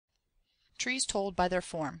Trees told by their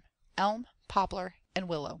form: elm, poplar, and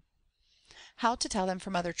willow. How to tell them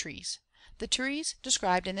from other trees: the trees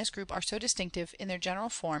described in this group are so distinctive in their general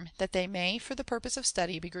form that they may for the purpose of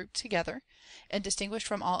study be grouped together and distinguished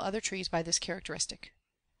from all other trees by this characteristic.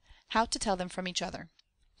 How to tell them from each other: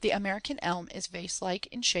 the American elm is vase-like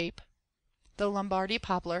in shape, the Lombardy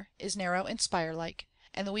poplar is narrow and spire-like,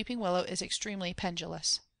 and the weeping willow is extremely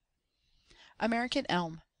pendulous. American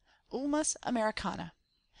elm, Ulmus americana.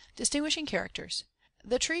 Distinguishing characters: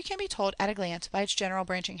 the tree can be told at a glance by its general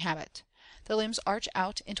branching habit. The limbs arch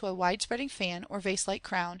out into a wide spreading fan or vase-like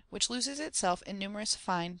crown, which loses itself in numerous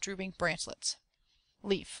fine, drooping branchlets.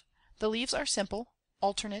 Leaf: the leaves are simple,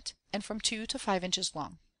 alternate, and from 2 to 5 inches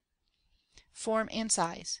long. Form and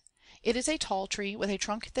size: it is a tall tree with a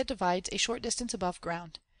trunk that divides a short distance above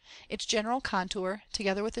ground. Its general contour,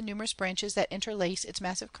 together with the numerous branches that interlace its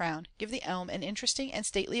massive crown, give the elm an interesting and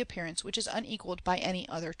stately appearance which is unequaled by any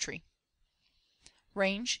other tree.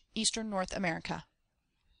 Range: Eastern North America.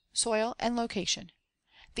 Soil and location: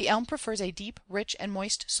 the elm prefers a deep, rich, and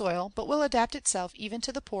moist soil, but will adapt itself even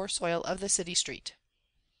to the poor soil of the city street.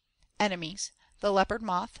 Enemies: the leopard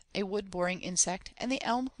moth, a wood-boring insect, and the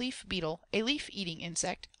elm leaf beetle, a leaf-eating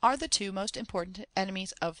insect, are the two most important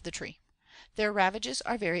enemies of the tree. Their ravages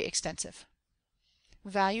are very extensive.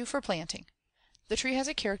 Value for planting: the tree has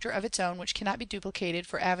a character of its own which cannot be duplicated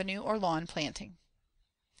for avenue or lawn planting.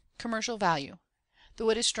 Commercial value: the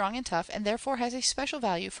wood is strong and tough and therefore has a special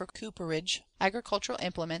value for cooperage, agricultural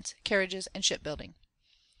implements, carriages, and shipbuilding.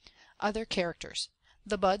 Other characters: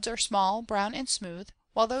 the buds are small, brown, and smooth,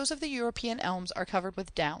 while those of the European elms are covered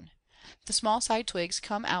with down. The small side twigs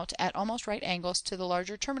come out at almost right angles to the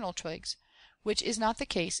larger terminal twigs, which is not the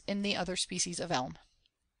case in the other species of elm.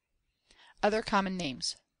 Other common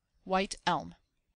names: white elm.